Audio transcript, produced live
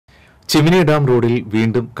Chimney dam റോഡിൽ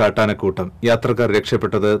വീണ്ടും കാട്ടാനക്കൂട്ടം. യാത്രക്കാർ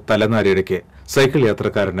രക്ഷപ്പെട്ടത് തലനാരിഴയ്ക്ക്. സൈക്കിൾ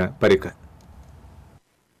യാത്രക്കാരന് പരിക്ക്.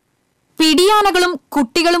 പിടിയാനകളും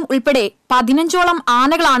കുട്ടികളും ഉൾപ്പെടെ 15ഓളം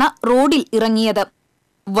ആനകളാണ് റോഡിൽ ഇറങ്ങിയത്.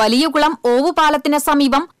 വലിയകുളം ഓവുപാലത്തിന്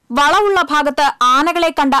സമീപം വളവുള്ള ഭാഗത്ത്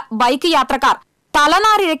ആനകളെ കണ്ട ബൈക്ക് യാത്രക്കാർ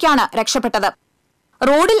തലനാരിഴയ്ക്കാണ് രക്ഷപ്പെട്ടത്.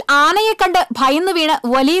 റോഡിൽ ആനയെ കണ്ട് ഭയന്നു വീണ്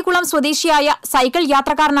വലിയകുളം സ്വദേശിയായ സൈക്കിൾ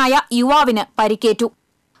യാത്രക്കാരനായ യുവാവിന് പരിക്കേറ്റു.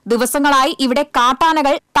 ദിവസങ്ങളായി ഇവിടെ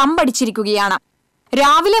കാട്ടാനകൾ തമ്പടിച്ചിരിക്കുകയാണ്.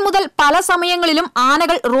 രാവിലെ മുതൽ പല സമയങ്ങളിലും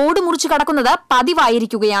ആനകൾ റോഡ് മുറിച്ചു കടക്കുന്നത്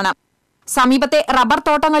പതിവായിരിക്കുകയാണ്. സമീപത്തെ റബ്ബർ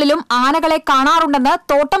തോട്ടങ്ങളിലും ആനകളെ കാണാറുണ്ടെന്ന്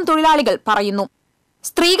തോട്ടം തൊഴിലാളികൾ പറയുന്നു.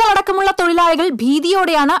 സ്ത്രീകളടക്കമുള്ള തൊഴിലാളികൾ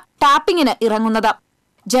ഭീതിയോടെയാണ് ടാപ്പിങ്ങിന് ഇറങ്ങുന്നത്.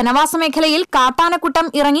 ജനവാസ മേഖലയിൽ കാട്ടാനക്കൂട്ടം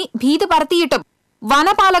ഇറങ്ങി ഭീതി പരത്തിയിട്ടും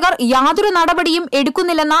വനപാലകർ യാതൊരു നടപടിയും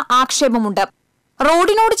എടുക്കുന്നില്ലെന്ന ആക്ഷേപമുണ്ട്.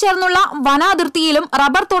 റോഡിനോട് ചേർന്നുള്ള വനാതിർത്തിയിലും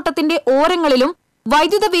റബ്ബർ തോട്ടത്തിന്റെ ഓരങ്ങളിലും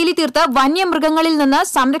വൈദ്യുത വേലി തീർത്ത് വന്യമൃഗങ്ങളിൽ നിന്ന്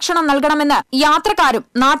സംരക്ഷണം നൽകണമെന്ന് യാത്രക്കാരും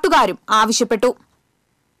നാട്ടുകാരും ആവശ്യപ്പെട്ടു.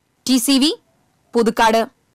 TCV പുതുക്കാട്.